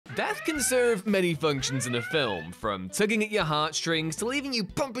Death can serve many functions in a film, from tugging at your heartstrings to leaving you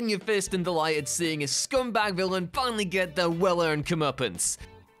pumping your fist in delight at seeing a scumbag villain finally get their well-earned comeuppance.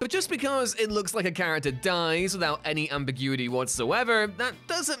 But just because it looks like a character dies without any ambiguity whatsoever, that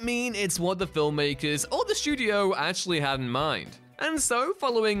doesn't mean it's what the filmmakers or the studio actually had in mind. And so,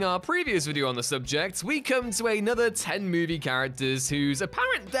 following our previous video on the subject, we come to another 10 movie characters whose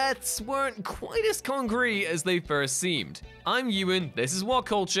apparent deaths weren't quite as concrete as they first seemed. I'm Ewan, this is What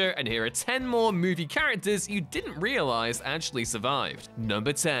Culture, and here are 10 more movie characters you didn't realize actually survived.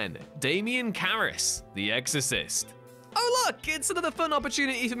 Number 10, Damien Karras, The Exorcist. Oh look, it's another fun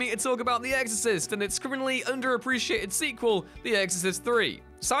opportunity for me to talk about The Exorcist and its currently underappreciated sequel, The Exorcist 3.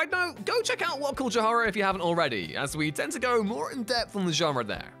 Side note, go check out What Culture Horror if you haven't already, as we tend to go more in depth on the genre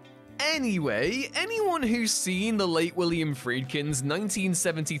there. Anyway, anyone who's seen the late William Friedkin's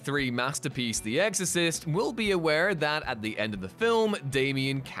 1973 masterpiece The Exorcist will be aware that at the end of the film,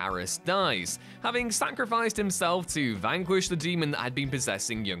 Damien Karras dies, having sacrificed himself to vanquish the demon that had been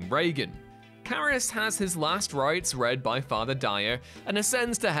possessing young Regan. Karras has his last rites read by Father Dyer and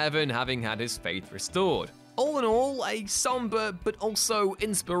ascends to heaven, having had his faith restored. All in all, a somber but also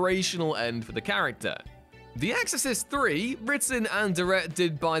inspirational end for the character. The Exorcist 3, written and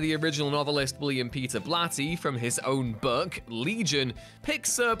directed by the original novelist William Peter Blatty from his own book, Legion,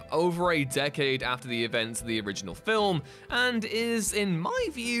 picks up over a decade after the events of the original film, and is, in my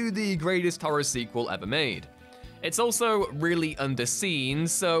view, the greatest horror sequel ever made. It's also really underseen,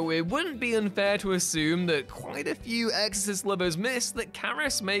 so it wouldn't be unfair to assume that quite a few Exorcist lovers miss that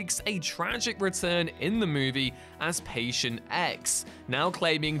Karras makes a tragic return in the movie as Patient X, now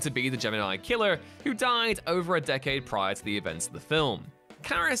claiming to be the Gemini killer who died over a decade prior to the events of the film.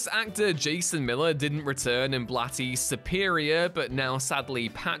 Karras actor Jason Miller didn't return in Blatty's superior but now sadly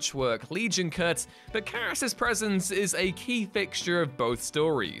patchwork Legion cut, but Karras' presence is a key fixture of both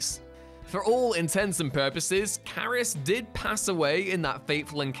stories. For all intents and purposes, Karras did pass away in that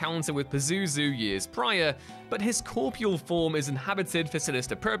fateful encounter with Pazuzu years prior, but his corporeal form is inhabited for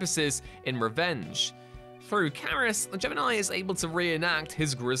sinister purposes in revenge. Through Karras, the Gemini is able to reenact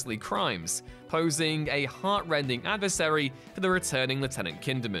his grisly crimes, posing a heart-rending adversary for the returning Lieutenant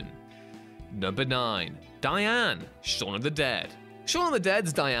Kinderman. Number 9. Diane, Shaun of the Dead. Shaun of the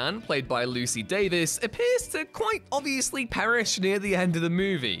Dead's Diane, played by Lucy Davis, appears to quite obviously perish near the end of the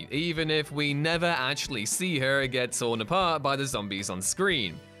movie, even if we never actually see her get torn apart by the zombies on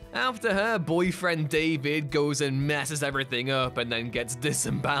screen. After her boyfriend David goes and messes everything up and then gets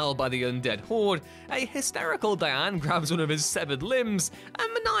disemboweled by the undead horde, a hysterical Diane grabs one of his severed limbs and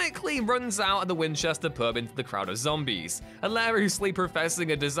maniacally runs out of the Winchester pub into the crowd of zombies, hilariously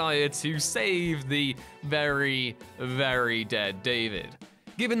professing a desire to save the very, very dead David.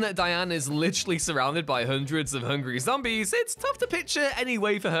 Given that Diane is literally surrounded by hundreds of hungry zombies, it's tough to picture any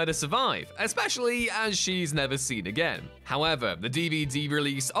way for her to survive, especially as she's never seen again. However, the DVD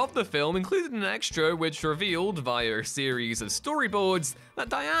release of the film included an extra which revealed, via a series of storyboards, that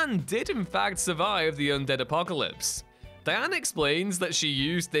Diane did in fact survive the undead apocalypse. Diane explains that she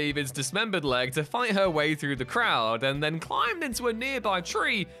used David's dismembered leg to fight her way through the crowd and then climbed into a nearby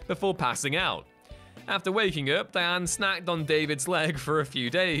tree before passing out. After waking up, Diane snacked on David's leg for a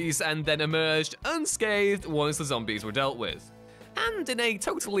few days and then emerged unscathed once the zombies were dealt with. And in a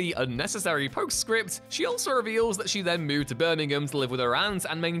totally unnecessary postscript, she also reveals that she then moved to Birmingham to live with her aunt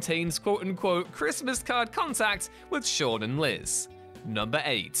and maintains quote-unquote Christmas card contact with Sean and Liz. Number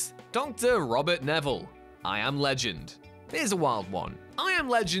 8. Dr. Robert Neville, I Am Legend. Here's a wild one. I Am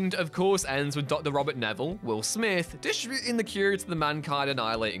Legend, of course, ends with Dr. Robert Neville, Will Smith, distributing the cure to the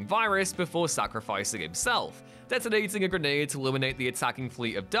mankind-annihilating virus before sacrificing himself, detonating a grenade to eliminate the attacking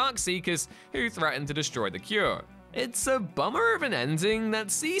fleet of Darkseekers who threatened to destroy the cure. It's a bummer of an ending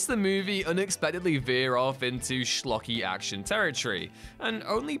that sees the movie unexpectedly veer off into schlocky action territory, and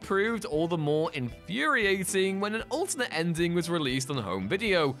only proved all the more infuriating when an alternate ending was released on home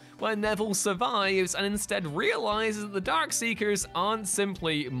video, where Neville survives and instead realizes that the Darkseekers aren't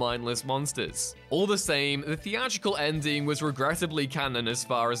simply mindless monsters. All the same, the theatrical ending was regrettably canon as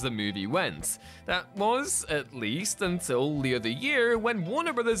far as the movie went. That was, at least, until the other year when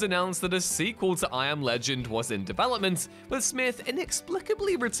Warner Bros. Announced that a sequel to I Am Legend was in development, with Smith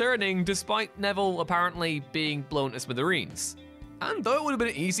inexplicably returning despite Neville apparently being blown to smithereens. And though it would have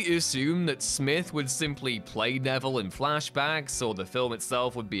been easy to assume that Smith would simply play Neville in flashbacks or the film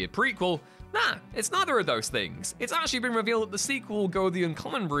itself would be a prequel, nah, it's neither of those things. It's actually been revealed that the sequel will go the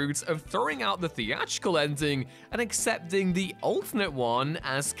uncommon route of throwing out the theatrical ending and accepting the alternate one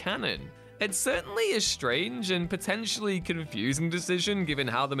as canon. It's certainly a strange and potentially confusing decision given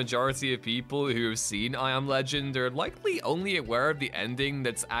how the majority of people who have seen I Am Legend are likely only aware of the ending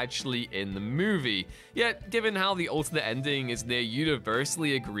that's actually in the movie. Yet, given how the alternate ending is near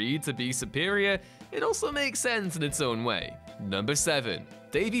universally agreed to be superior, it also makes sense in its own way. Number 7.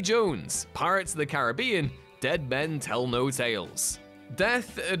 Davy Jones, Pirates of the Caribbean, Dead Men Tell No Tales.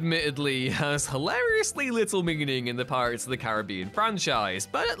 Death, admittedly, has hilariously little meaning in the Pirates of the Caribbean franchise,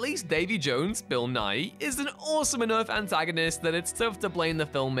 but at least Davy Jones, Bill Nighy, is an awesome enough antagonist that it's tough to blame the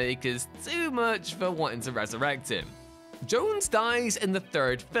filmmakers too much for wanting to resurrect him. Jones dies in the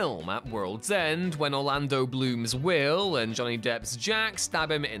 3rd film at World's End when Orlando Bloom's Will and Johnny Depp's Jack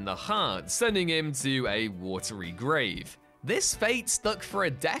stab him in the heart, sending him to a watery grave. This fate stuck for a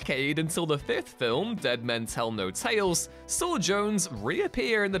decade until the 5th film, Dead Men Tell No Tales, saw Jones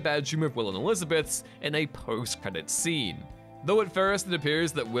reappear in the bedroom of Will and Elizabeth's in a post-credits scene. Though at first it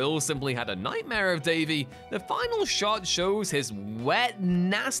appears that Will simply had a nightmare of Davy, the final shot shows his wet,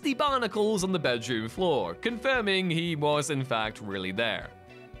 nasty barnacles on the bedroom floor, confirming he was in fact really there.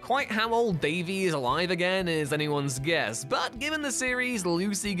 Quite how old Davy is alive again is anyone's guess, but given the series'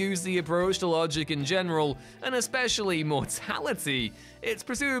 loosey-goosey approach to logic in general, and especially mortality, it's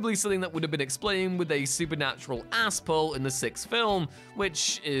presumably something that would have been explained with a supernatural ass pull in the 6th film,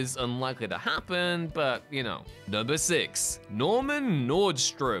 which is unlikely to happen, but you know. Number 6. Norman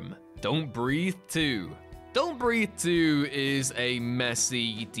Nordstrom, Don't Breathe 2. Don't Breathe 2 is a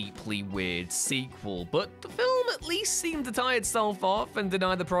messy, deeply weird sequel, but the film at least seemed to tie itself off and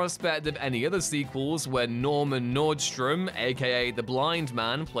deny the prospect of any other sequels when Norman Nordstrom, aka the blind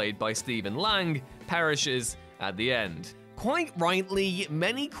man played by Stephen Lang, perishes at the end. Quite rightly,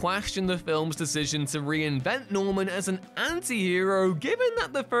 many question the film's decision to reinvent Norman as an anti-hero, given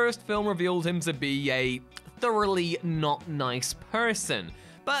that the first film revealed him to be a thoroughly not nice person.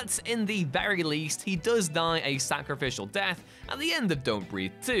 But in the very least, he does die a sacrificial death at the end of Don't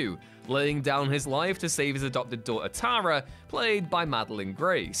Breathe 2, laying down his life to save his adopted daughter Tara, played by Madeline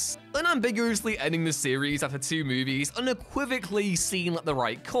Grace. Unambiguously ending the series after 2 movies unequivocally seemed like the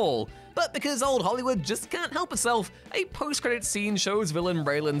right call, but because old Hollywood just can't help itself, a post-credit scene shows villain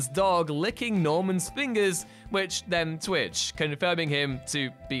Raylan's dog licking Norman's fingers, which then twitch, confirming him to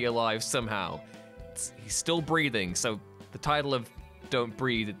be alive somehow. He's still breathing, so the title of Don't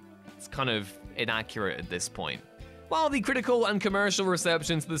Breathe, it's kind of inaccurate at this point. While the critical and commercial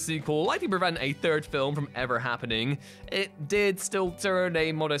reception to the sequel likely prevent a 3rd film from ever happening, it did still turn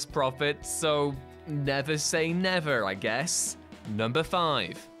a modest profit, so never say never, I guess. Number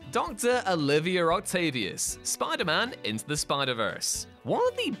 5. Dr. Olivia Octavius, Spider-Man Into the Spider-Verse. One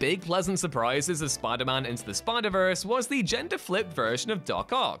of the big pleasant surprises of Spider-Man Into the Spider-Verse was the gender-flipped version of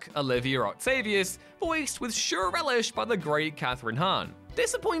Doc Ock, Olivia Octavius, voiced with sure relish by the great Kathryn Hahn.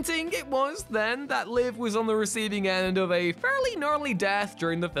 Disappointing it was, then, that Liv was on the receiving end of a fairly gnarly death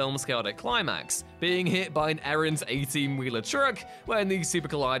during the film's chaotic climax, being hit by an errant 18-wheeler truck when the Super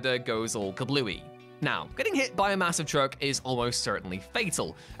Collider goes all kablooey. Now, getting hit by a massive truck is almost certainly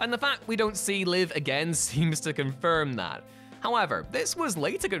fatal, and the fact we don't see Liv again seems to confirm that. However, this was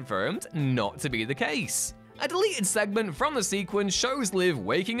later confirmed not to be the case. A deleted segment from the sequence shows Liv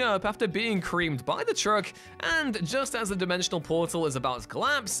waking up after being creamed by the truck, and just as the dimensional portal is about to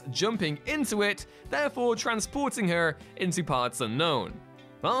collapse, jumping into it, therefore transporting her into parts unknown.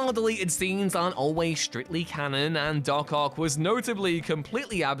 While deleted scenes aren't always strictly canon, and Doc Ock was notably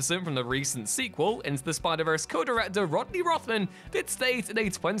completely absent from the recent sequel, Into the Spider-Verse co-director Rodney Rothman did state in a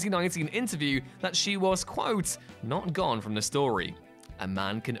 2019 interview that she was, quote, not gone from the story. A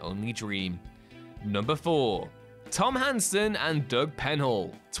man can only dream. Number 4. Tom Hansen and Doug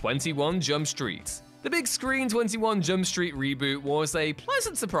Penhall, 21 Jump Street. The big screen 21 Jump Street reboot was a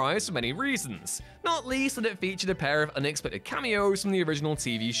pleasant surprise for many reasons, not least that it featured a pair of unexpected cameos from the original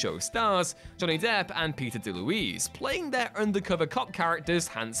TV show stars, Johnny Depp and Peter DeLuise, playing their undercover cop characters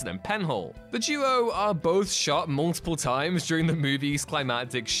Hansen and Penhall. The duo are both shot multiple times during the movie's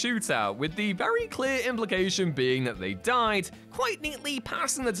climactic shootout, with the very clear implication being that they died, quite neatly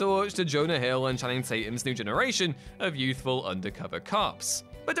passing the torch to Jonah Hill and Channing Tatum's new generation of youthful undercover cops.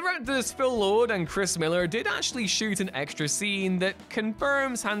 But directors Phil Lord and Chris Miller did actually shoot an extra scene that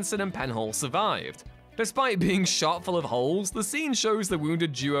confirms Hansen and Penhall survived. Despite being shot full of holes, the scene shows the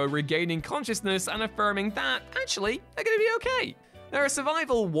wounded duo regaining consciousness and affirming that, actually, they're gonna be okay. Their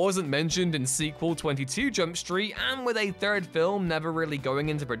survival wasn't mentioned in sequel 22 Jump Street, and with a 3rd film never really going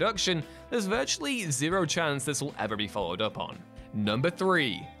into production, there's virtually zero chance this will ever be followed up on. Number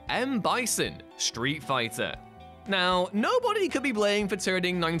 3. M. Bison, Street Fighter. Now, nobody could be blamed for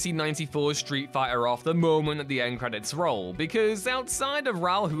turning 1994's Street Fighter off the moment that the end credits roll, because outside of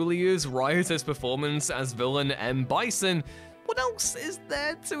Raul Julia's riotous performance as villain M. Bison, what else is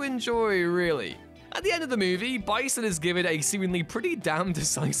there to enjoy, really? At the end of the movie, Bison is given a seemingly pretty damn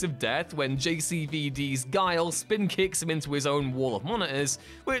decisive death when JCVD's Guile spin kicks him into his own wall of monitors,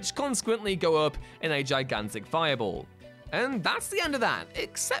 which consequently go up in a gigantic fireball. And that's the end of that,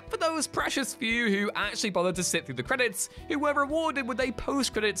 except for those precious few who actually bothered to sit through the credits, who were rewarded with a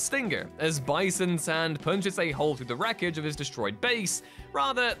post-credits stinger, as Bison's hand punches a hole through the wreckage of his destroyed base,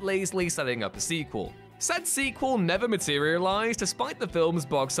 rather lazily setting up a sequel. Said sequel never materialized despite the film's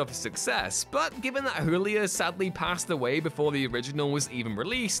box office success, but given that Julia sadly passed away before the original was even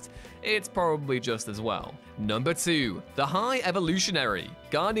released, it's probably just as well. Number 2. The High Evolutionary,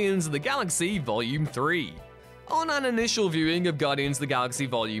 Guardians of the Galaxy Volume 3. On an initial viewing of Guardians of the Galaxy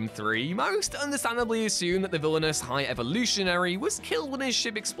Volume 3, most understandably assumed that the villainous High Evolutionary was killed when his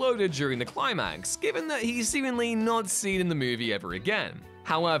ship exploded during the climax, given that he's seemingly not seen in the movie ever again.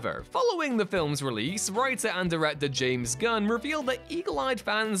 However, following the film's release, writer and director James Gunn revealed that eagle-eyed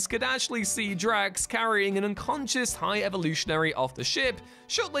fans could actually see Drax carrying an unconscious High Evolutionary off the ship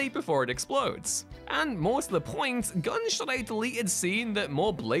shortly before it explodes. And more to the point, Gunn shot a deleted scene that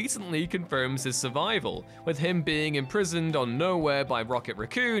more blatantly confirms his survival, with him being imprisoned on Nowhere by Rocket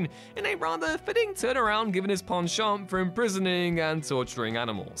Raccoon in a rather fitting turnaround given his penchant for imprisoning and torturing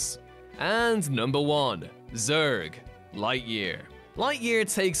animals. And number 1. Zurg, Lightyear.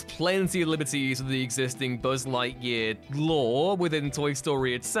 Lightyear takes plenty of liberties with the existing Buzz Lightyear lore within Toy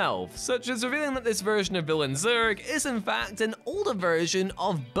Story itself, such as revealing that this version of villain Zurg is in fact an older version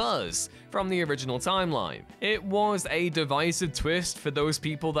of Buzz from the original timeline. It was a divisive twist for those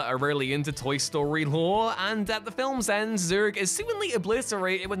people that are really into Toy Story lore, and at the film's end, Zurg is seemingly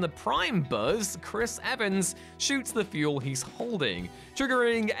obliterated when the prime Buzz, Chris Evans, shoots the fuel he's holding,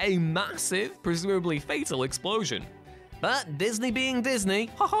 triggering a massive, presumably fatal explosion. But Disney being Disney,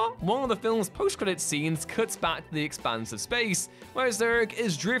 one of the film's post-credits scenes cuts back to the expanse of space, where Zurg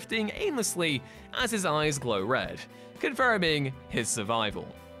is drifting aimlessly as his eyes glow red, confirming his survival.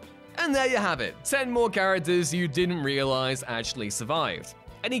 And there you have it, 10 more characters you didn't realize actually survived.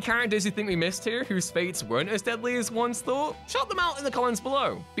 Any characters you think we missed here whose fates weren't as deadly as once thought? Shout them out in the comments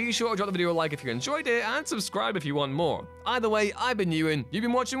below. Be sure to drop the video a like if you enjoyed it, and subscribe if you want more. Either way, I've been Ewan, you've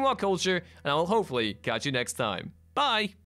been watching What Culture, and I'll hopefully catch you next time. Bye!